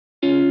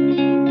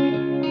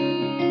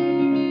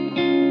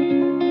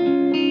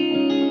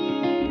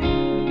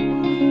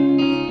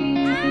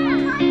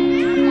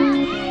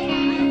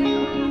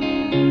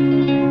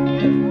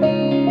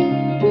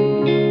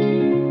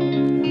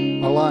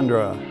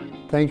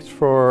Alondra, thanks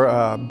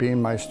for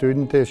being my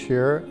student this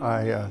year.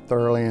 I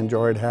thoroughly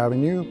enjoyed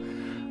having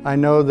you. I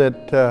know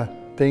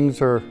that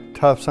things are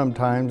tough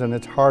sometimes and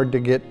it's hard to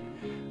get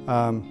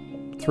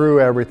through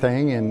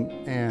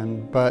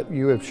everything, but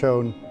you have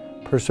shown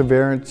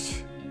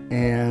perseverance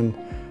and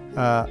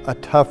a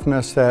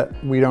toughness that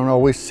we don't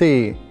always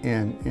see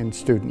in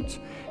students.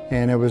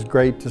 And it was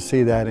great to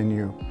see that in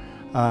you.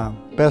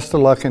 Best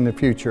of luck in the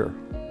future.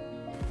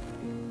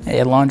 Hey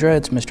Alondra,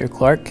 it's Mr.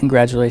 Clark.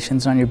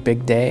 Congratulations on your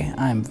big day.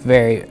 I'm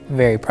very,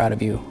 very proud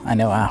of you. I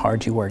know how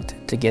hard you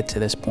worked to get to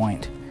this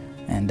point,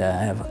 and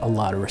I have a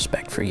lot of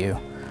respect for you.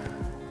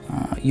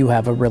 You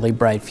have a really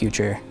bright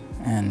future,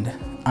 and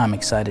I'm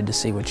excited to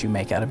see what you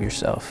make out of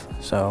yourself.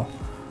 So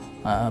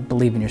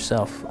believe in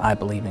yourself. I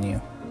believe in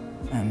you.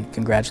 And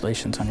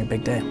congratulations on your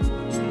big day.